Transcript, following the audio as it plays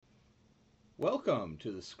Welcome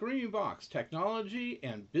to the Screaming Box Technology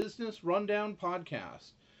and Business Rundown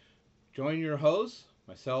Podcast. Join your hosts,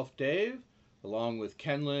 myself, Dave, along with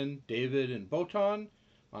Kenlin, David, and Botan,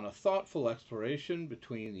 on a thoughtful exploration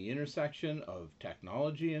between the intersection of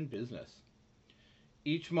technology and business.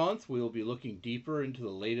 Each month, we will be looking deeper into the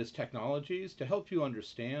latest technologies to help you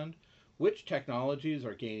understand which technologies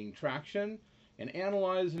are gaining traction and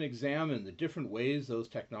analyze and examine the different ways those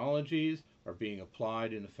technologies are being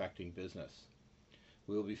applied in affecting business.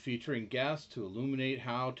 We will be featuring guests to illuminate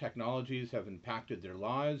how technologies have impacted their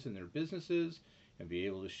lives and their businesses and be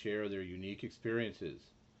able to share their unique experiences.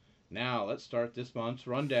 Now, let's start this month's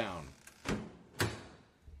rundown.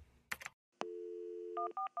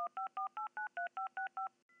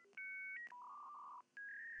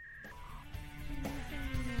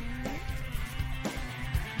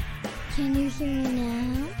 Can you hear me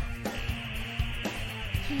now?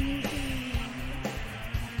 Can you hear me now?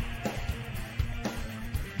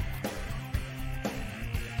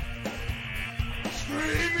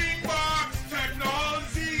 Screaming Box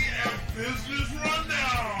Technology and Business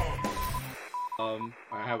Rundown.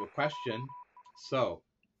 I have a question. So,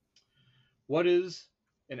 what is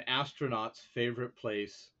an astronaut's favorite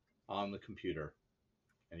place on the computer?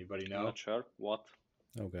 Anybody know? Not sure. What?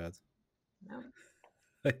 Oh god. No.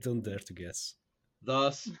 I don't dare to guess.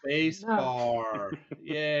 The space No. bar.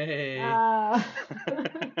 Yay! Ah.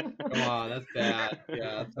 Come on, that's bad.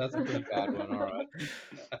 Yeah, that's a pretty bad one. All right.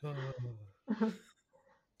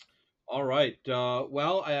 All right.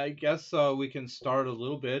 Well, I guess we can start a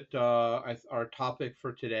little bit. Our topic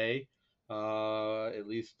for today, at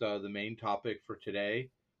least the main topic for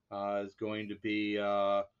today, is going to be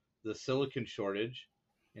the silicon shortage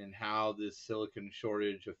and how this silicon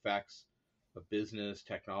shortage affects a business,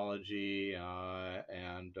 technology,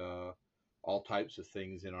 and all types of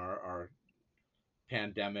things in our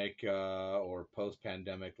pandemic or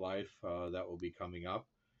post-pandemic life that will be coming up.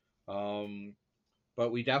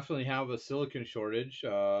 But we definitely have a silicon shortage.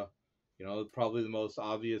 Probably the most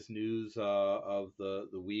obvious news of the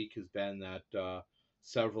week has been that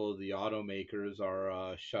several of the automakers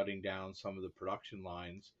are shutting down some of the production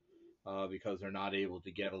lines because they're not able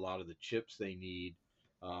to get a lot of the chips they need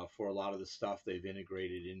for a lot of the stuff they've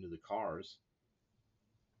integrated into the cars.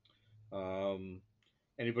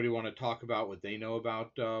 Anybody want to talk about what they know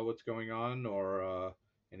about what's going on, or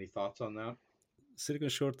any thoughts on that? Silicon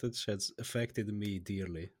shortage has affected me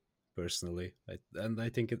dearly, personally. And I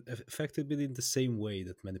think it affected me in the same way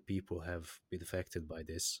that many people have been affected by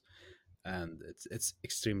this. And it's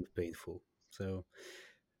extremely painful. So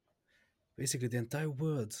basically, the entire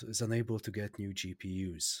world is unable to get new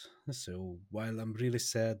GPUs. So while I'm really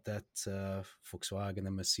sad that Volkswagen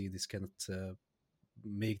and Mercedes cannot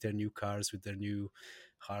make their new cars with their new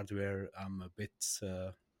hardware, I'm a bit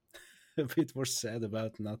a bit more sad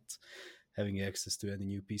about not having access to any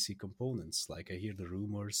new PC components. Like I hear the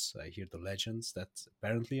rumors, I hear the legends that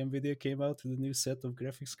apparently Nvidia came out with a new set of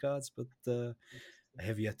graphics cards, but I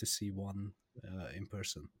have yet to see one in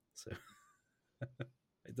person. So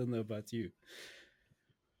I don't know about you.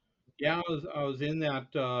 Yeah, I was in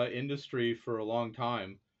that industry for a long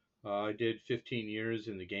time. I did 15 years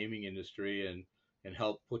in the gaming industry and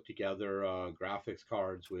helped put together graphics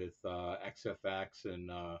cards with XFX and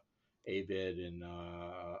Avid and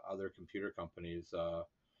other computer companies.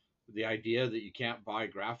 The idea that you can't buy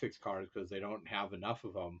graphics cards because they don't have enough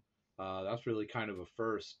of them, that's really kind of a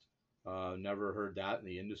first. Never heard that in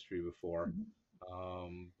the industry before.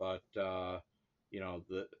 But the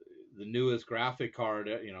newest graphic card,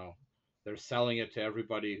 they're selling it to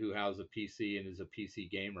everybody who has a PC and is a PC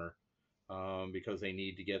gamer because they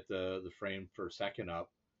need to get the frame per second up.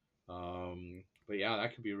 But yeah,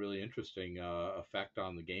 that could be a really interesting effect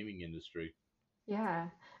on the gaming industry. Yeah.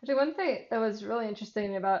 Actually, one thing that was really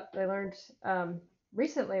interesting about I learned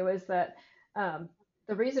recently was that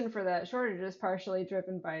the reason for that shortage is partially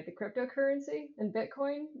driven by the cryptocurrency and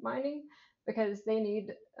Bitcoin mining because they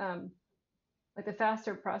need like the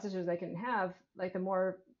faster processors they can have, like the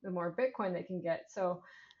more Bitcoin they can get. So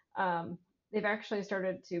they've actually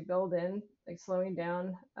started to build in like slowing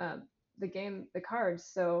down the cards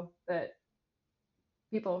so that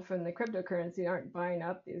people from the cryptocurrency aren't buying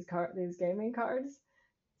up these gaming cards.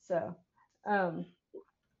 So The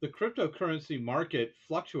cryptocurrency market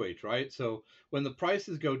fluctuates, right? So when the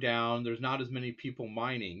prices go down, there's not as many people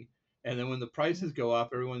mining. And then when the prices go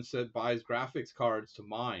up, everyone buys graphics cards to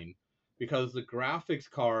mine because the graphics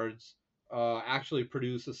cards actually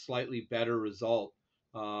produce a slightly better result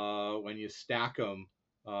when you stack them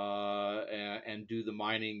and do the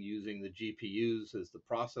mining using the GPUs as the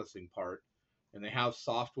processing part. and they have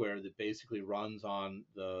software that basically runs on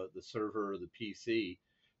the server or the PC.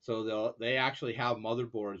 So they actually have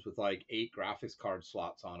motherboards with like 8 graphics card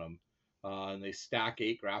slots on them, and they stack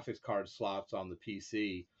 8 graphics card slots on the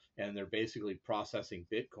PC, and they're basically processing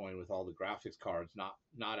Bitcoin with all the graphics cards,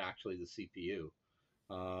 not actually the CPU.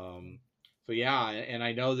 Um, so yeah, and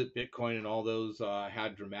I know that Bitcoin and all those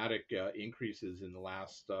had dramatic increases in the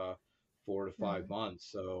last 4 to 5 Mm-hmm. months.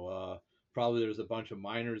 So probably there's a bunch of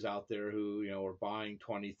miners out there who are buying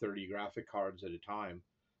 20, 30 graphic cards at a time,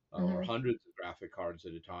 or Mm-hmm. hundreds of graphic cards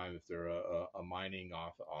at a time if they're a mining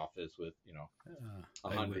office with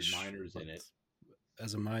 100 wish, miners but in it.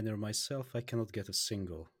 as a miner myself, I cannot get a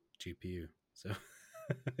single GPU, so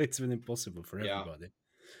it's been impossible for Yeah. everybody.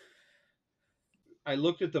 I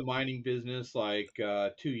looked at the mining business like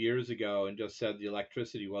 2 years ago and just said the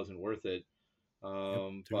electricity wasn't worth it. Yep,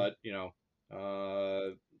 true. But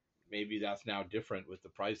maybe that's now different with the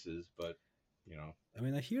prices. But you know, I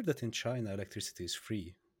mean, I hear that in China, electricity is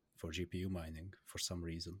free for GPU mining for some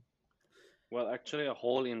reason. Well, actually, a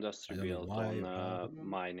whole I industry don't know built why on or how.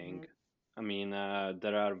 mining. I mean,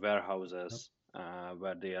 there are warehouses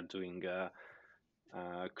where they are doing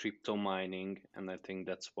crypto mining, and I think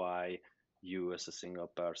that's why you, as a single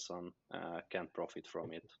person, can profit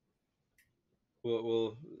from it.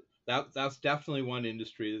 well, that's definitely one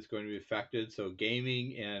industry that's going to be affected. So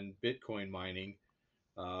gaming and Bitcoin mining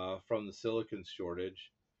from the silicon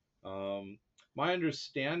shortage. Um, my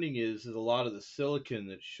understanding is that a lot of the silicon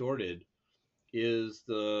that's shorted is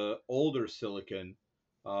the older silicon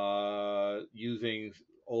using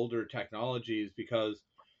older technologies, because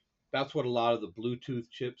that's what a lot of the Bluetooth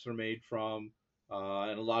chips are made from,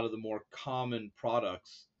 and a lot of the more common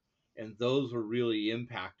products. And those were really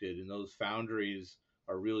impacted, and those foundries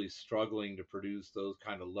are really struggling to produce those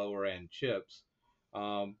kind of lower end chips.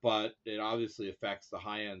 But it obviously affects the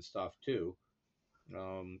high end stuff too.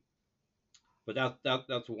 Um, but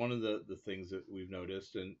that's one of the things that we've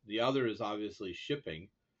noticed, and the other is obviously shipping.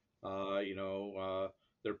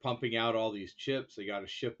 They're pumping out all these chips. They got to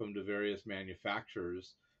ship them to various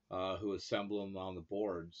manufacturers who assemble them on the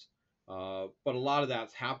boards. But a lot of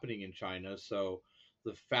that's happening in China. So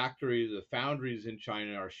the foundries in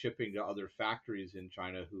China are shipping to other factories in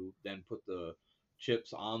China who then put the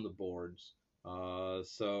chips on the boards.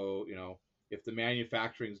 So if the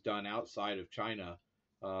manufacturing's done outside of China,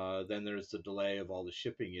 then there's the delay of all the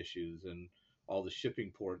shipping issues, and all the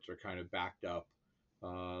shipping ports are kind of backed up.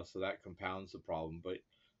 So that compounds the problem. But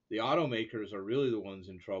the automakers are really the ones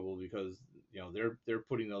in trouble, because they're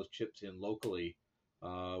putting those chips in locally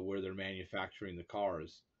where they're manufacturing the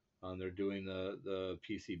cars. They're doing the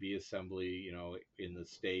PCB assembly, in the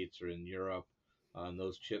States or in Europe, and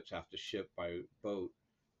those chips have to ship by boat,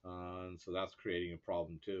 and so that's creating a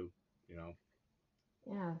problem too. You know.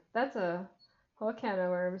 Yeah, that's a whole can of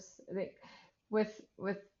worms. I think with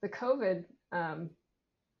the COVID um,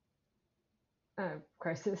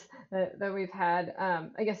 crisis that we've had,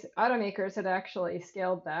 I guess automakers had actually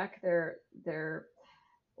scaled back their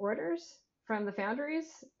orders from the foundries,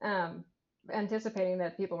 anticipating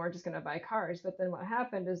that people weren't just going to buy cars. But then what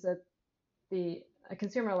happened is that the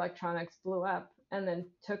consumer electronics blew up and then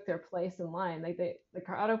took their place in line. Like the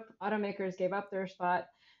automakers gave up their spot,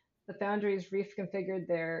 the foundries reconfigured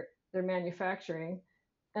their manufacturing,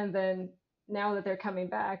 and then now that they're coming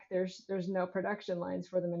back, there's no production lines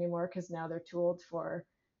for them anymore because now they're tooled for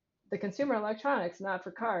the consumer electronics, not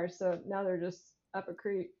for cars. So now they're just up a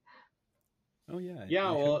creek. Oh yeah,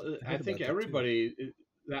 Yeah, well, I I heard think about that too. everybody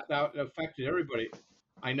that affected everybody.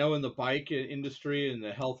 I know in the bike industry and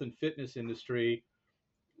the health and fitness industry,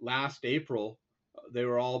 last April, they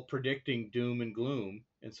were all predicting doom and gloom,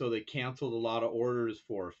 and so they canceled a lot of orders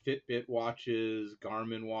for Fitbit watches,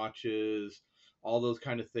 Garmin watches, all those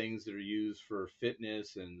kind of things that are used for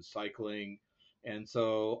fitness and cycling. And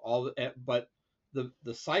so but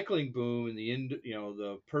the cycling boom and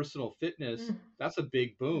the personal fitness, that's a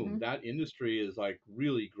big boom. Mm-hmm. That industry is like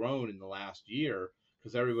really grown in the last year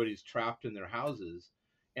because everybody's trapped in their houses.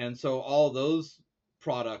 And so all those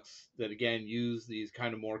products that again use these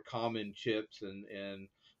kind of more common chips and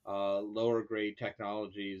lower grade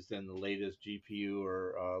technologies than the latest GPU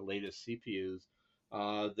or latest CPUs,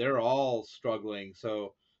 they're all struggling.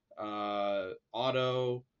 So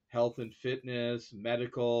auto, health and fitness,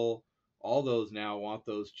 medical, all those now want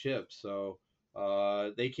those chips. So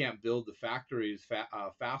they can't build the factories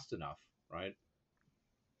fast enough, right?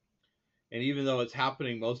 And even though it's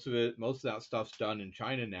happening, most of that stuff's done in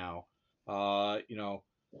China now.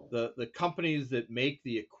 The companies that make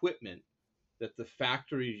the equipment that the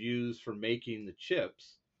factories use for making the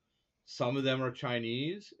chips Some of them are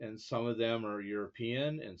Chinese, and some of them are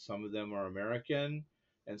European, and some of them are American.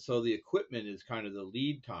 And so the equipment is kind of the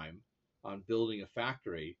lead time on building a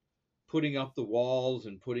factory. Putting up the walls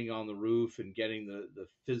and putting on the roof and getting the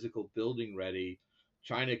physical building ready,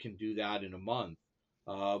 China can do that in a month.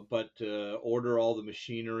 But to order all the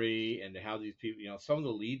machinery and to have these people, some of the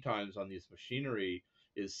lead times on this machinery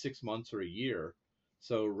is 6 months or a year.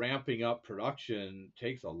 So ramping up production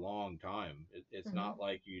takes a long time. It's Hmm. not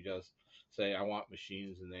like you just say, I want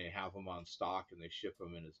machines and they have them on stock and they ship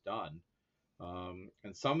them and it's done.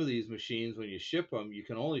 And some of these machines, when you ship them, you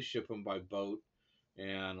can only ship them by boat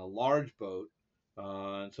and a large boat.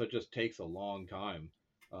 And so it just takes a long time.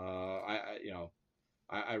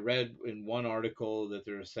 I read in one article that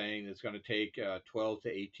they're saying it's going to take 12 to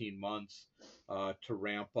 18 months to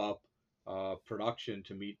ramp up production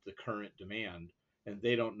to meet the current demand. And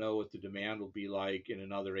they don't know what the demand will be like in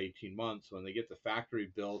another 18 months. When they get the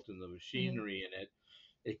factory built and the Hmm. machinery in it,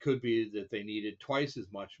 it could be that they needed twice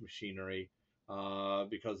as much machinery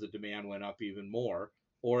because the demand went up even more.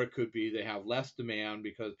 Or it could be they have less demand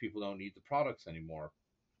because people don't need the products anymore.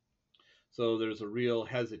 So there's a real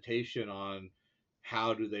hesitation on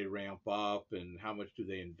how do they ramp up and how much do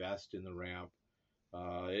they invest in the ramp.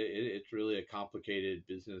 It's really a complicated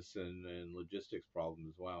business and logistics problem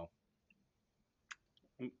as well.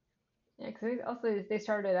 Mm. Yeah, because also they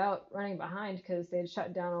started out running behind because they'd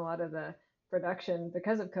shut down a lot of the production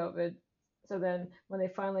because of COVID. So then when they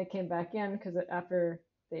finally came back in, because after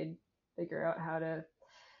they'd figure out how to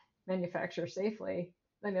manufacture safely,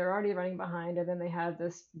 then they were already running behind, and then they had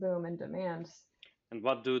this boom in demand. And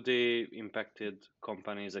what do the impacted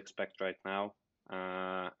companies expect right now?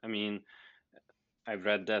 I mean, I've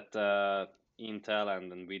read that Intel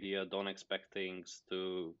and Nvidia don't expect things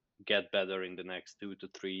to get better in the next 2 to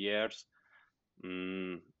 3 years.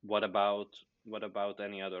 What about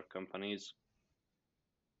any other companies?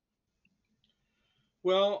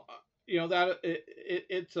 Well, that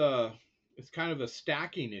it's kind of a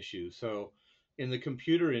stacking issue. So in the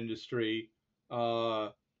computer industry,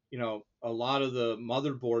 a lot of the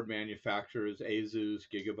motherboard manufacturers, Asus,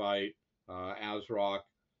 Gigabyte, ASRock,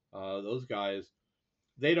 those guys,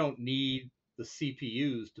 they don't need the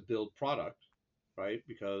CPUs to build product, right?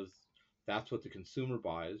 Because that's what the consumer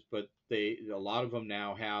buys. But a lot of them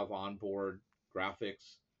now have onboard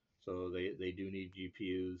graphics, so they do need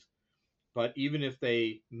GPUs. But even if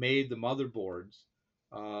they made the motherboards,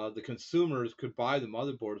 the consumers could buy the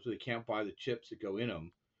motherboards, but they can't buy the chips that go in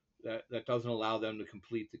them. That doesn't allow them to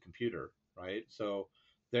complete the computer, right? So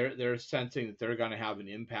they're sensing that they're going to have an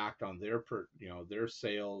impact on their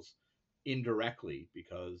sales indirectly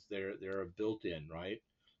because they're a built-in, right?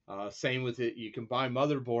 Same with it, you can buy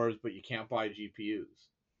motherboards, but you can't buy GPUs,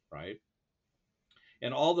 right?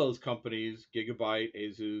 And all those companies, Gigabyte,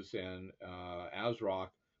 Asus, and ASRock,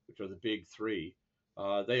 which are the big three,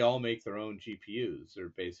 they all make their own GPUs. They're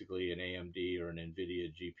basically an AMD or an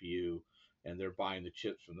NVIDIA GPU, and they're buying the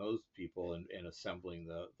chips from those people and assembling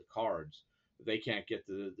the cards. They can't get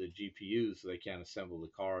the GPUs, so they can't assemble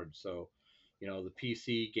the cards. So, the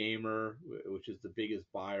PC gamer, which is the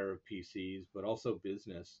biggest buyer of PCs, but also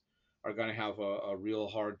business, are going to have a real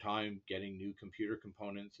hard time getting new computer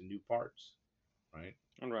components and new parts, right?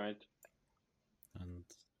 All right. And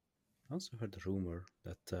I also heard a rumor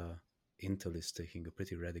that Intel is taking a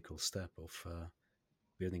pretty radical step of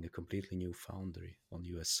building a completely new foundry on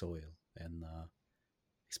US soil and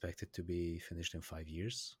expected to be finished in 5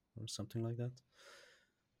 years or something like that.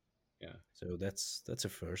 Yeah. So that's a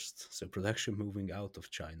first. So production moving out of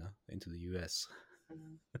China into the US.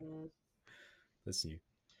 That's new.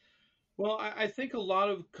 Well, I think a lot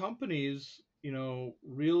of companies,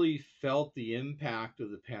 really felt the impact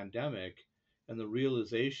of the pandemic and the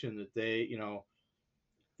realization that they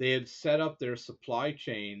had set up their supply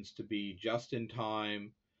chains to be just in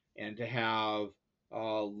time and to have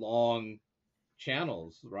long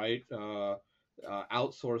channels, right?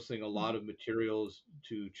 Outsourcing a lot of materials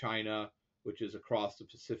to China, which is across the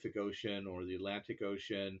Pacific Ocean or the Atlantic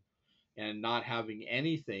Ocean, and not having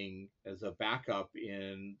anything as a backup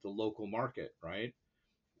in the local market, right?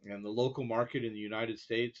 And the local market in the United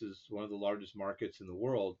States is one of the largest markets in the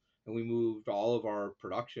world. And we moved all of our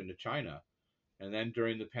production to China. And then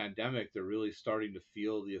during the pandemic, they're really starting to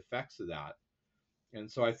feel the effects of that. And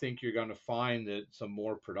so I think you're going to find that some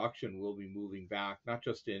more production will be moving back, not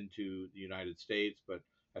just into the United States, but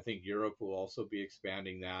I think Europe will also be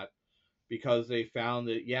expanding that because they found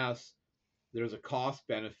that, yes, there's a cost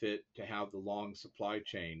benefit to have the long supply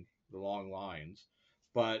chain, the long lines.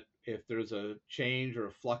 But if there's a change or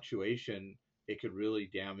a fluctuation, it could really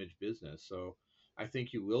damage business. So I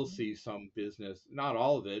think you will see some business, not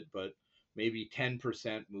all of it, but maybe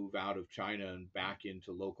 10% move out of China and back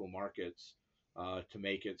into local markets to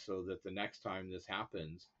make it so that the next time this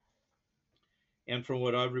happens, and from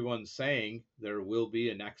what everyone's saying, there will be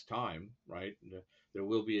a next time, right? There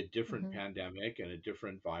will be a different Hmm. pandemic and a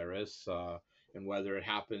different virus, and whether it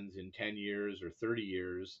happens in 10 years or 30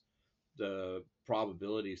 years, the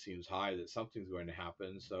probability seems high that something's going to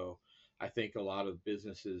happen. So I think a lot of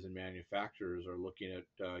businesses and manufacturers are looking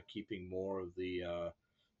at keeping more of the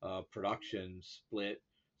production split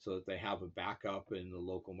so that they have a backup in the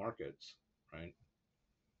local markets, right?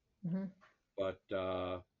 Hmm. But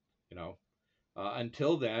you know,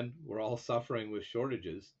 until then, we're all suffering with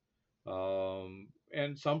shortages.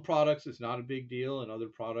 And some products it's not a big deal, and other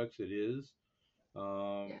products it is.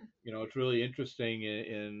 Yeah. It's really interesting.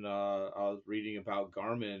 I was reading about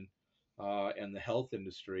Garmin and the health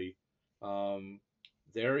industry. Um,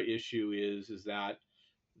 their issue is that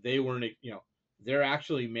they weren't, they're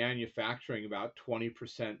actually manufacturing about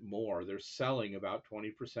 20% more. They're selling about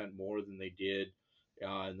 20% more than they did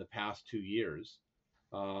in the past 2 years.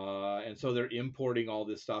 And so they're importing all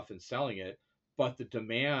this stuff and selling it, but the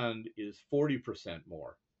demand is 40%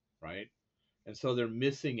 more, right? And so they're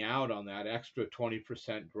missing out on that extra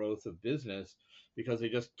 20% growth of business because they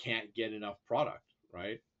just can't get enough product,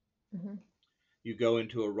 right? Hmm. You go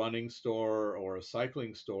into a running store or a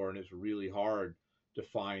cycling store, and it's really hard to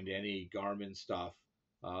find any Garmin stuff,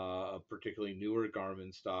 particularly newer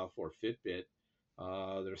Garmin stuff or Fitbit.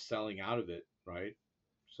 They're selling out of it, right?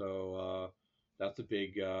 So that's a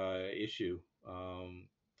big issue. And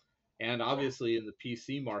Yeah. obviously in the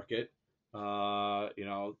PC market,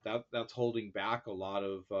 that's holding back a lot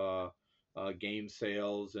of game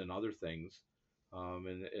sales and other things.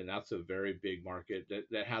 And that's a very big market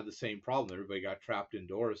that had the same problem. Everybody got trapped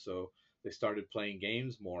indoors, so they started playing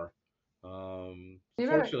games more. You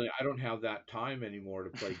better. Fortunately, I don't have that time anymore to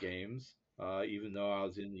play games, even though I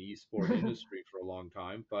was in the esport industry for a long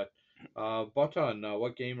time. But Button,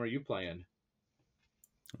 what game are you playing?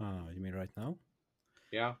 You mean right now?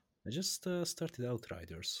 Yeah. I just started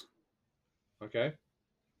Outriders. Okay.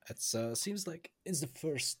 It seems like it's the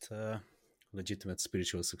first legitimate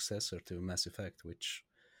spiritual successor to Mass Effect, which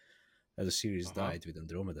as a series Uh huh. died with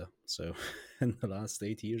Andromeda. So in the last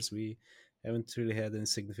 8 years, we haven't really had any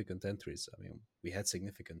significant entries. I mean, we had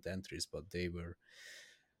significant entries, but they were,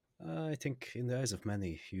 I think, in the eyes of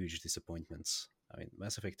many, huge disappointments. I mean,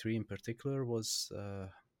 Mass Effect 3 in particular was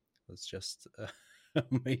just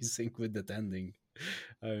amazing with that ending.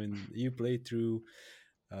 I mean, you play through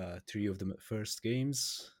three of the first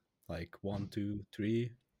games, like one, two,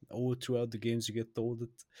 three. All throughout the games, you get told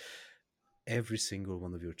that every single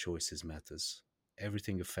one of your choices matters.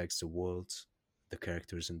 Everything affects the world, the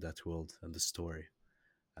characters in that world, and the story.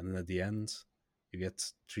 And then at the end, you get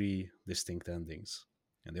three distinct endings.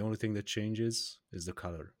 And the only thing that changes is the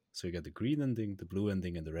color. So you get the green ending, the blue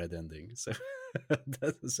ending, and the red ending. So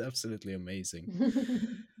that is absolutely amazing.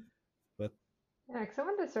 But Yeah, because I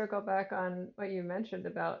wanted to circle back on what you mentioned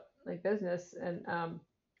about like business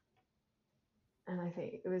and I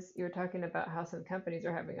think it was you were talking about how some companies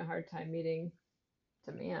are having a hard time meeting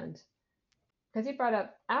demand. Because you brought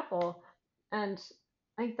up Apple, and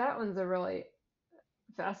I think that one's a really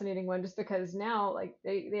fascinating one just because now like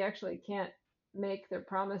they actually can't make their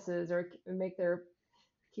promises or make their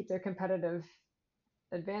keep their competitive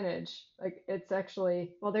advantage. Like it's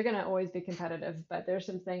actually well, they're gonna always be competitive, but there's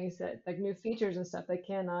some things that like new features and stuff they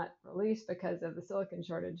cannot release because of the silicon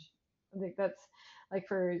shortage. I think that's like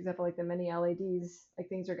for example, like the mini LEDs, like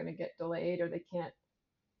things are gonna get delayed or they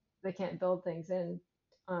can't build things in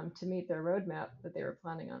to meet their roadmap that they were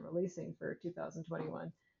planning on releasing for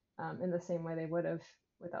 2021 in the same way they would have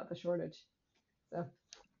without the shortage. So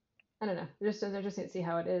I don't know. It's just interesting to see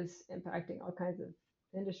how it is impacting all kinds of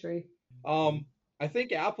industry. Um, I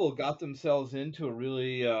think Apple got themselves into a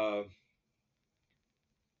really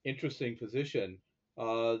interesting position.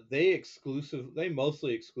 They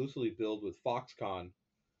mostly exclusively build with Foxconn,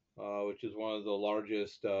 which is one of the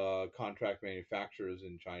largest contract manufacturers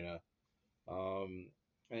in China. Um,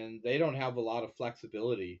 and they don't have a lot of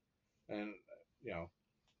flexibility. And you know,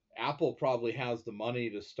 Apple probably has the money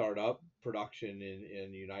to start up production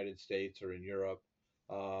in the United States or in Europe,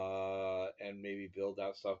 and maybe build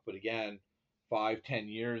that stuff. But again, 5, 10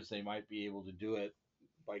 years they might be able to do it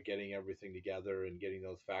by getting everything together and getting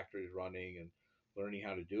those factories running and learning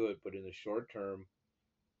how to do it. But in the short term,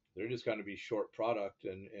 they're just going to be short product,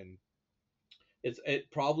 and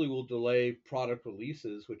it probably will delay product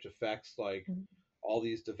releases, which affects like Mhm. all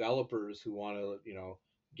these developers who want to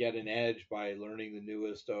get an edge by learning the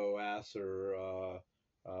newest OS or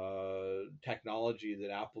technology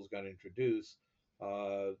that Apple's going to introduce,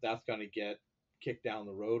 that's going to get kicked down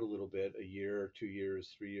the road a little bit, a year, 2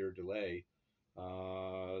 years, 3 year delay.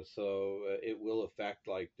 So it will affect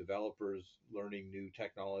like developers learning new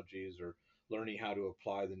technologies or learning how to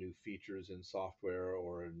apply the new features in software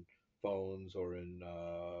or in phones or in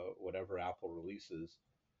whatever Apple releases.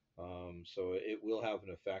 So it will have an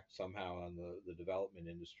effect somehow on the development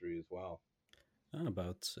industry as well.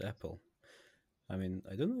 About Apple. I mean,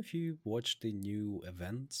 I don't know if you watched the new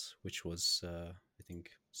event, which was, I think,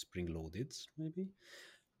 spring loaded, maybe.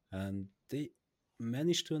 And they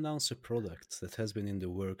managed to announce a product that has been in the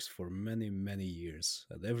works for many, many years.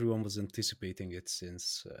 And everyone was anticipating it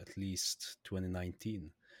since at least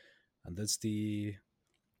 2019. And that's the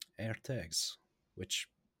AirTags, which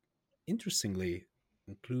interestingly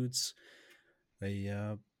includes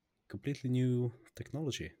a completely new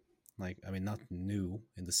technology. Like, I mean, not new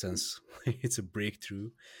in the sense it's a breakthrough,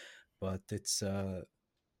 but it's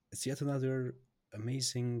yet another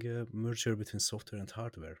amazing merger between software and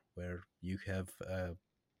hardware, where you have a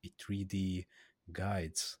 3D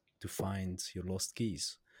guide to find your lost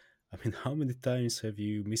keys. I mean, how many times have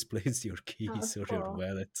you misplaced your Oh, that's keys or your cool.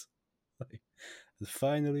 wallet? Like, and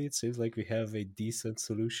finally, it seems like we have a decent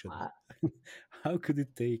solution. Uh, How could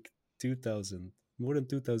it take 2000, more than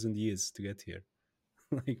 2000 years to get here?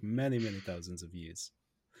 Like many, many thousands of years.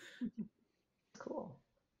 cool.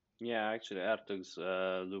 Yeah, actually, AirTags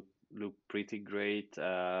look pretty great,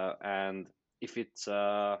 and if it's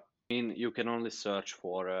I mean, you can only search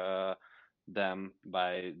for them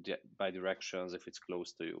by directions if it's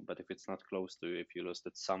close to you. But if it's not close to you, if you lost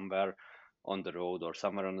it somewhere on the road or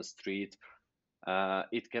somewhere on the street,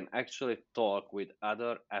 it can actually talk with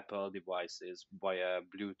other Apple devices via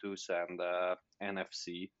Bluetooth and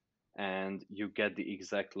NFC, and you get the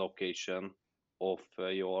exact location of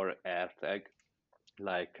your AirTag,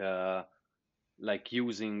 like uh, like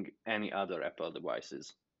using any other Apple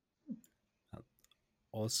devices.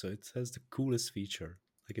 Also, it has the coolest feature.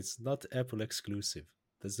 Like, it's not Apple exclusive.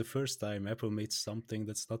 That's the first time Apple made something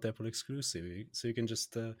that's not Apple exclusive. So you can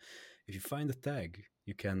just, if you find a tag,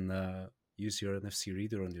 you can use your NFC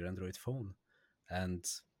reader on your Android phone, and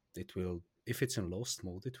it will, if it's in lost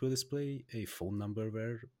mode, it will display a phone number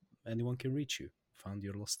where anyone can reach you. Found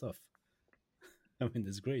your lost stuff. I mean,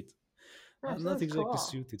 that's great. Gosh, Not that's exactly cool.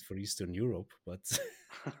 suited for Eastern Europe, but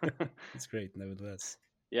it's great nevertheless.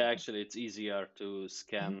 Yeah, actually, it's easier to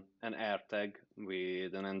scan an AirTag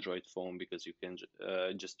with an Android phone because you can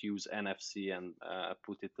just use NFC and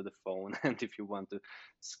put it to the phone. And if you want to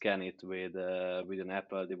scan it with an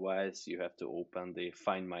Apple device, you have to open the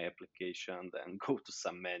Find My application, then go to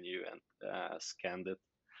some menu and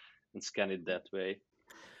scan it that way.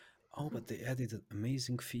 Oh, but they added an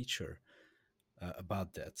amazing feature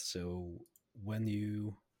about that. So when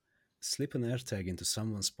you slip an AirTag into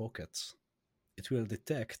someone's pocket, it will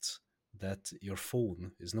detect that your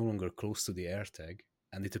phone is no longer close to the AirTag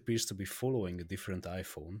and it appears to be following a different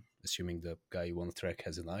iPhone, assuming the guy you want to track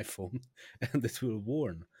has an iPhone, and it will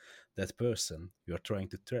warn that person you are trying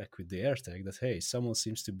to track with the AirTag that, hey, someone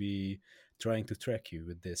seems to be trying to track you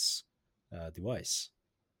with this device.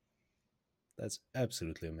 That's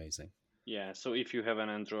absolutely amazing. Yeah, so if you have an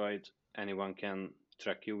Android, anyone can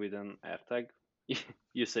track you with an AirTag.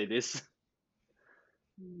 You say this?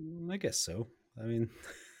 I guess so. I mean,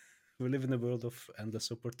 we live in a world of endless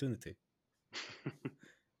opportunity.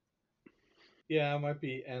 Yeah, it might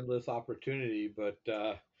be endless opportunity, but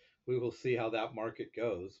we will see how that market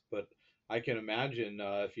goes. But I can imagine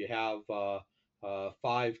if you have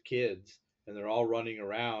 5 kids and they're all running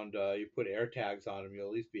around, you put air tags on them, you'll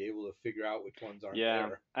at least be able to figure out which ones aren't Yeah,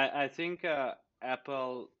 there. I think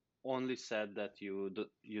Apple only said that you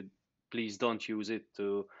please don't use it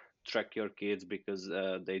to track your kids because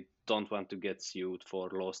they don't want to get sued for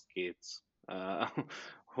lost kids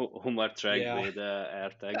whom are tracked Yeah. with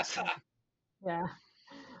AirTags. Yeah.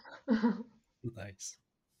 Nice.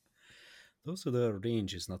 Also, the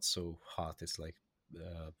range is not so hot. It's like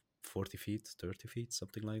 40 feet, 30 feet,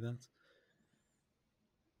 something like that.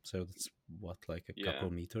 So that's what, like a Yeah,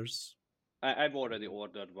 couple meters? I've already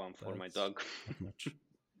ordered one for my That's dog. not much.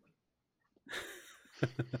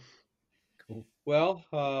 Cool. Well,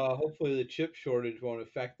 hopefully the chip shortage won't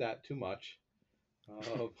affect that too much.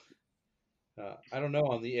 Uh, I don't know.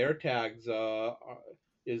 On the air tags,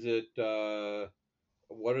 is it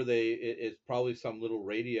what are they? It's probably some little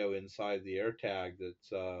radio inside the AirTag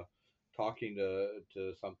that's talking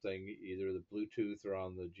to something, either the Bluetooth or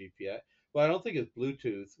on the GPS. Well, I don't think it's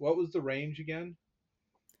Bluetooth. What was the range again?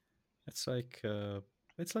 It's like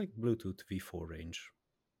Bluetooth V4 range,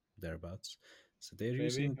 thereabouts. So they're maybe.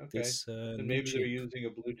 using Okay, this then new maybe they're chip. using a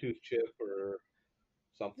Bluetooth chip or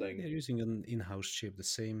Yeah, something. they're using an in-house chip, the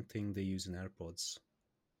same thing they use in AirPods.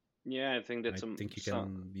 Yeah, I think that's I think you some.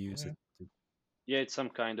 can use Okay. it. Yeah, it's some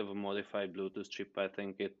kind of a modified Bluetooth chip. I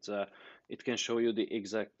think it can show you the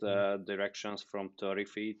exact Mm, directions from 30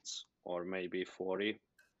 feet or maybe 40.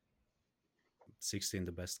 60 in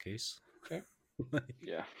the best case. Okay. Like,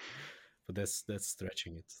 Yeah. but that's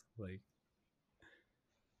stretching it. Like,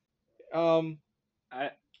 Um,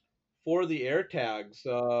 I for the AirTags,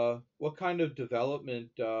 what kind of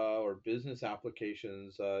development or business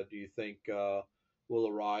applications do you think will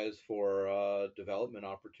arise for development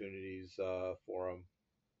opportunities for them?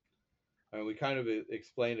 I mean, we kind of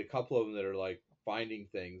explained a couple of them that are like finding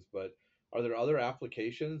things, but are there other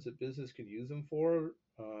applications that business can use them for?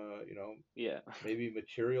 You know, yeah. maybe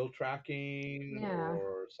material tracking Yeah,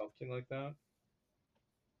 or something like that.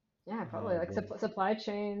 yeah, probably like well, supply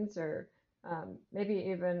chains or maybe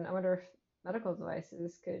even I wonder if medical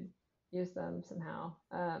devices could use them somehow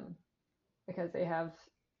because they have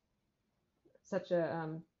such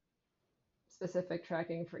a specific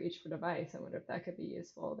tracking for each device. I wonder if that could be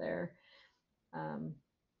useful there. Um,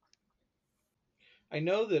 I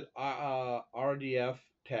know that RDF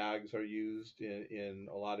tags are used in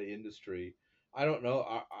a lot of industry. I don't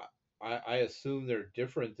know. I assume they're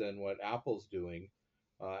different than what Apple's doing.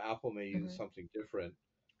 Apple may use mhm, something different.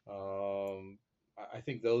 I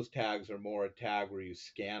think those tags are more a tag where you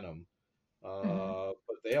scan them, mhm.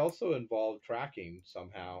 but they also involve tracking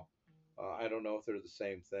somehow. I don't know if they're the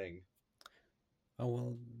same thing. oh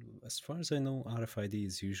well, as far as I know, RFID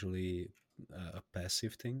is usually a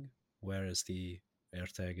passive thing, whereas the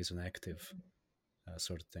AirTag is an active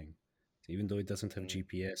sort of thing. So even though it doesn't have Mm.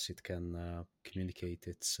 GPS, it can communicate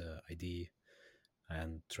its ID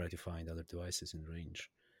and try to find other devices in range.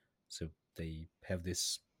 So they have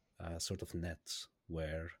this sort of net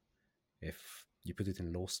where if you put it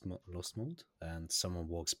in lost mode and someone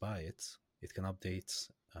walks by it, it can update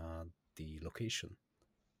the location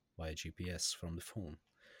via GPS from the phone.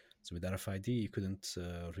 So with RFID, you couldn't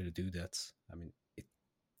really do that. I mean,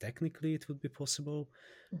 technically it would be possible,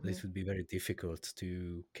 but Mhm. it would be very difficult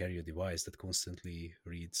to carry a device that constantly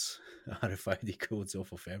reads RFID codes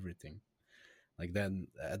off of everything. Like then,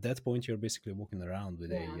 at that point, you're basically walking around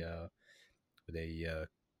Yeah. with a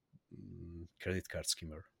credit card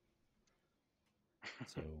skimmer.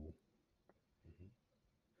 So Mhm.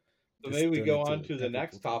 So maybe just we turn go it to on a to the Temple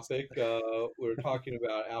next podcast. topic. We were talking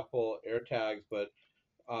about Apple AirTags, but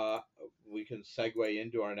uh, we can segue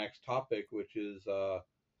into our next topic, which is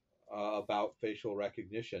about facial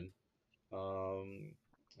recognition. Um,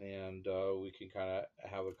 and we can kind of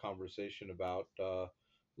have a conversation about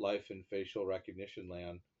life in facial recognition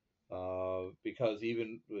land. Because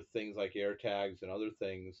even with things like AirTags and other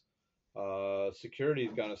things, security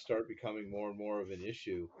is going to start becoming more and more of an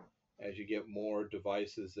issue as you get more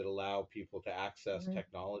devices that allow people to access Mhm.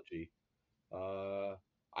 technology. Uh,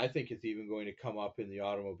 I think it's even going to come up in the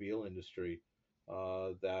automobile industry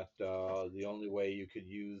that the only way you could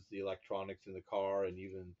use the electronics in the car, and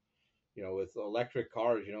even with electric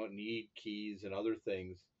cars, you don't need keys and other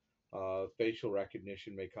things. Facial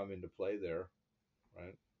recognition may come into play there,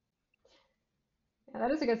 right? Yeah,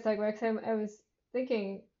 that is a good segue. 'Cause I was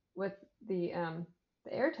thinking with the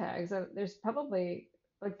air tags, there's probably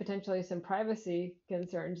like potentially some privacy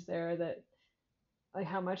concerns there that like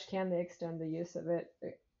how much can they extend the use of it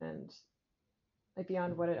and like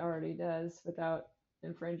beyond what it already does without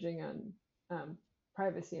infringing on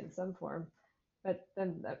privacy in some form. But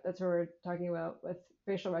then that's what we're talking about with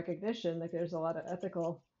facial recognition. Like there's a lot of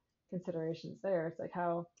ethical considerations there. It's like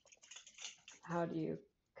how do you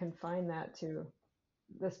confine that to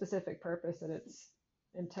the specific purpose that it's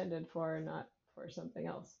intended for and not for something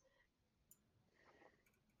else.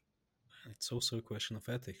 It's also a question of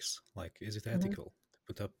ethics. Like, is it Hmm. ethical to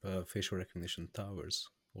put up facial recognition towers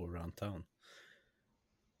all around town?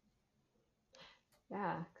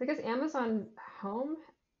 Yeah, 'cause I guess Amazon Home,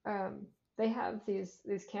 um, they have these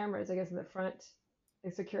cameras, I guess, in the front,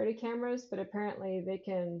 like security cameras, but apparently they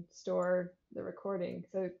can store the recording.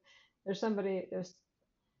 So I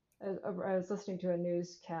was listening to a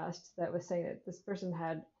newscast that was saying that this person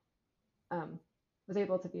had um, was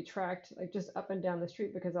able to be tracked like just up and down the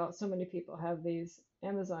street because so many people have these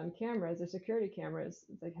Amazon cameras or security cameras.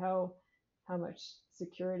 It's like how much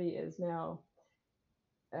security is now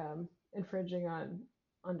infringing on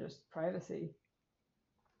just privacy.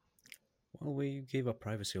 Well, we gave up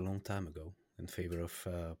privacy a long time ago in favor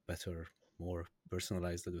of better, more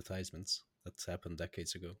personalized advertisements. That happened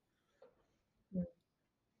decades ago.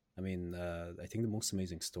 I mean, I think the most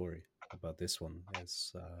amazing story about this one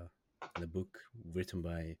is in a book written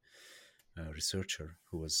by a researcher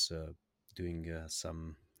who was doing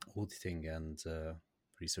some auditing and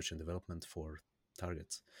research and development for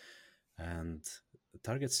Target. And the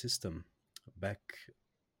Target system back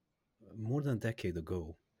more than a decade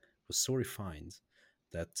ago was so refined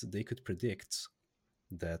that they could predict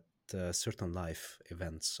that certain life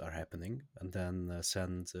events are happening and then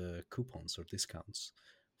send coupons or discounts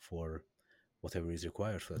for whatever is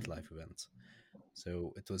required for that life event.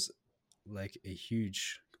 So it was like a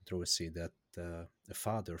huge controversy that a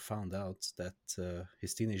father found out that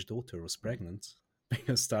his teenage daughter was pregnant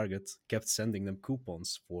because Target kept sending them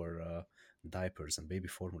coupons for diapers and baby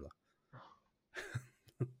formula.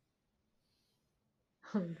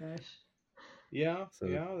 Oh gosh. Yeah,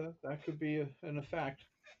 So that could be an effect.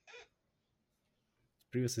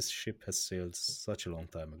 previous ship has sailed such a long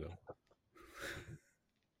time ago.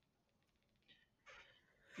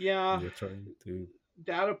 Yeah, They're trying to.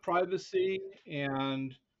 data privacy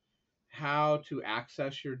and how to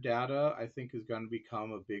access your data, I think, is going to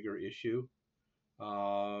become a bigger issue.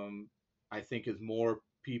 I think as more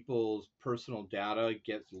people's personal data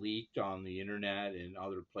gets leaked on the internet and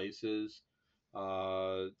other places,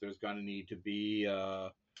 there's going to need to be a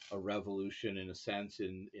revolution, in a sense,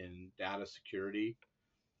 in data security.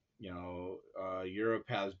 Europe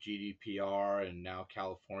has GDPR, and now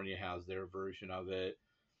California has their version of it.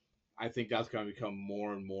 I think that's going to become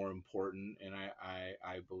more and more important, and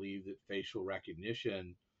I believe that facial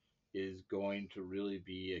recognition is going to really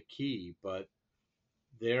be a key. But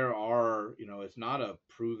there are, it's not a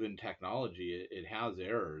proven technology. It has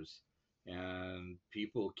errors, and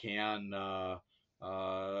people can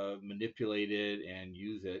manipulate it and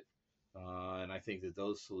use it. And I think that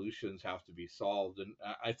those solutions have to be solved. And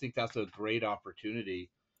I think that's a great opportunity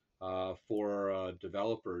for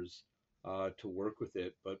developers to work with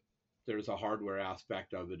it. But there's a hardware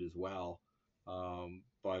aspect of it as well.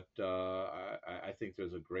 But I think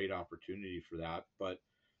there's a great opportunity for that. But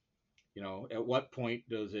at what point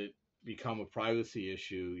does it become a privacy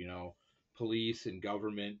issue? Police and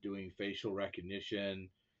government doing facial recognition,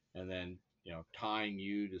 and then tying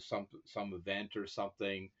you to some event or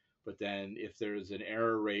something. But then if there's an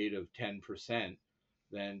error rate of 10%,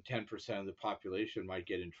 then 10% of the population might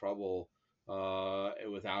get in trouble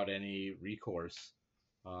without any recourse.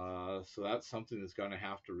 So that's something that's going to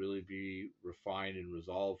have to really be refined and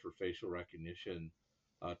resolved for facial recognition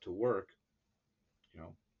to work. You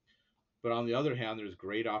know, but on the other hand, there's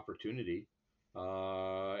great opportunity,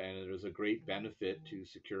 and there's a great benefit to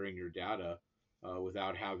securing your data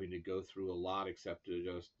without having to go through a lot, except to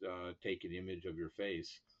just take an image of your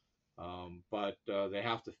face. But they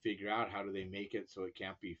have to figure out how do they make it so it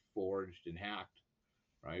can't be forged and hacked,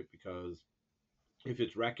 right? Because if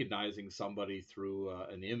it's recognizing somebody through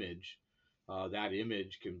an image, that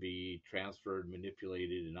image can be transferred,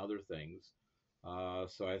 manipulated, and other things.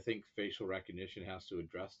 So I think facial recognition has to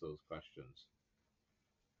address those questions.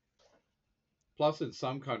 Plus, in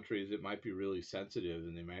some countries, it might be really sensitive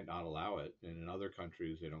and they might not allow it. And in other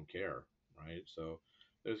countries, they don't care, right? So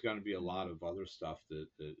there's going to be a lot of other stuff that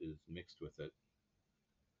is mixed with it.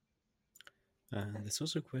 And there's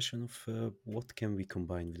also a question of what can we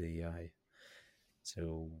combine with AI.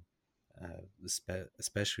 So,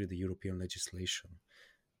 especially the European legislation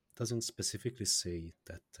doesn't specifically say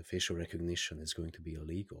that facial recognition is going to be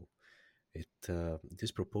illegal. It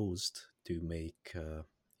is proposed to make the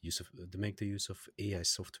use of AI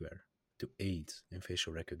software to aid in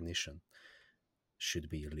facial recognition should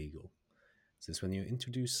be illegal. Since when you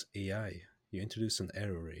introduce AI, you introduce an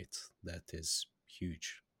error rate that is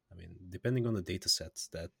huge. I mean, depending on the data sets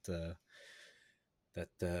that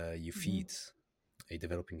you feed a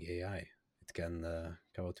developing AI, it can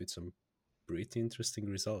come out with some pretty interesting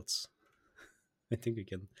results. I think we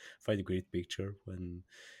can find a great picture when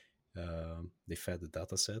they fed the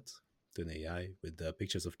data set to an AI with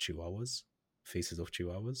pictures of chihuahuas, faces of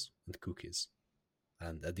chihuahuas, and cookies.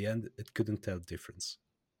 And at the end, it couldn't tell the difference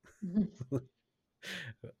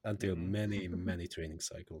until many, many training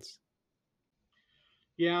cycles.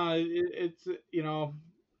 Yeah, it's,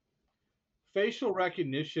 facial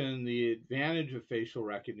recognition, the advantage of facial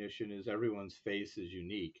recognition is everyone's face is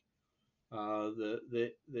unique.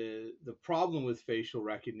 The problem with facial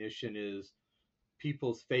recognition is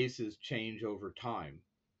people's faces change over time,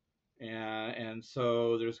 and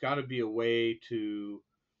so there's got to be a way to,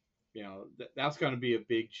 that's going to be a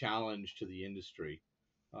big challenge to the industry.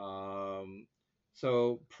 Um,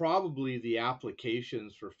 so probably the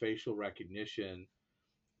applications for facial recognition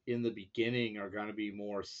in the beginning are going to be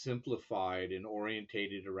more simplified and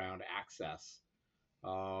orientated around access.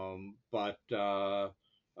 But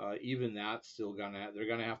even that's still they're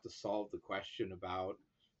gonna have to solve the question about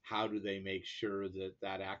how do they make sure that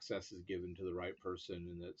that access is given to the right person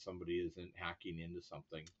and that somebody isn't hacking into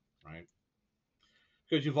something, right?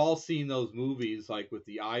 Because you've all seen those movies like with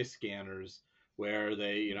the eye scanners where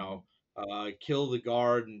they, kill the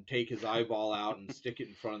guard and take his eyeball out and stick it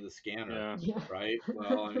in front of the scanner, Yeah. Yeah. right?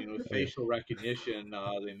 Well, I mean, with Yeah. facial recognition,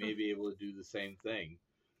 they may be able to do the same thing,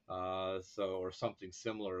 or something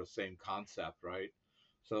similar, same concept, right?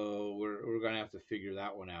 So we're gonna have to figure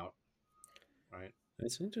that one out, right?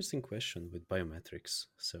 It's an interesting question with biometrics.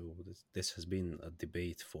 So this has been a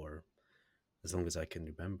debate for as long as I can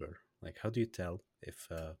remember. Like, how do you tell if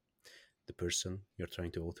the person you're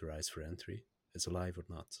trying to authorize for entry is alive or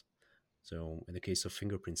not? So in the case of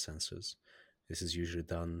fingerprint sensors, this is usually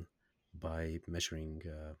done by measuring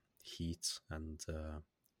heat and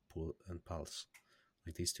pull and pulse,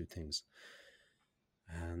 like these two things.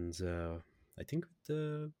 And I think with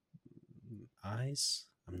the eyes,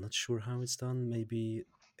 I'm not sure how it's done. Maybe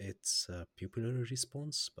it's a pupillary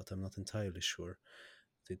response, but I'm not entirely sure.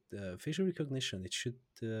 Facial recognition, it should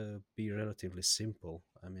be relatively simple.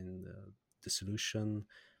 I mean, the solution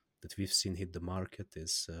that we've seen hit the market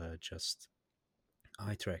is just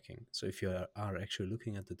eye tracking. So if you are actually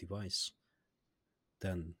looking at the device,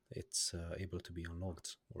 then it's able to be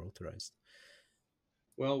unlocked or authorized.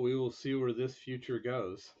 Well, we will see where this future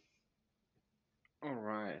goes. All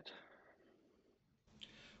right.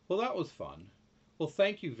 Well, that was fun. Well,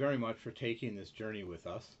 thank you very much for taking this journey with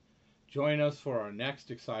us. Join us for our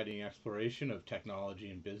next exciting exploration of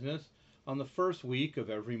technology and business on the first week of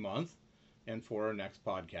every month and for our next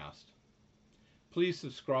podcast. Please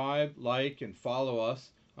subscribe, like, and follow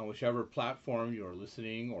us on whichever platform you are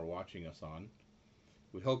listening or watching us on.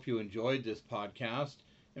 We hope you enjoyed this podcast,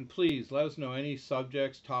 and please let us know any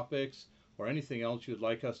subjects, topics, or anything else you'd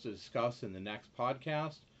like us to discuss in the next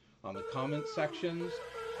podcast on the comment sections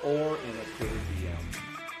or in a Twitter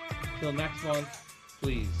DM. Till next month,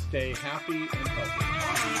 please stay happy and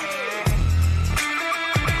healthy.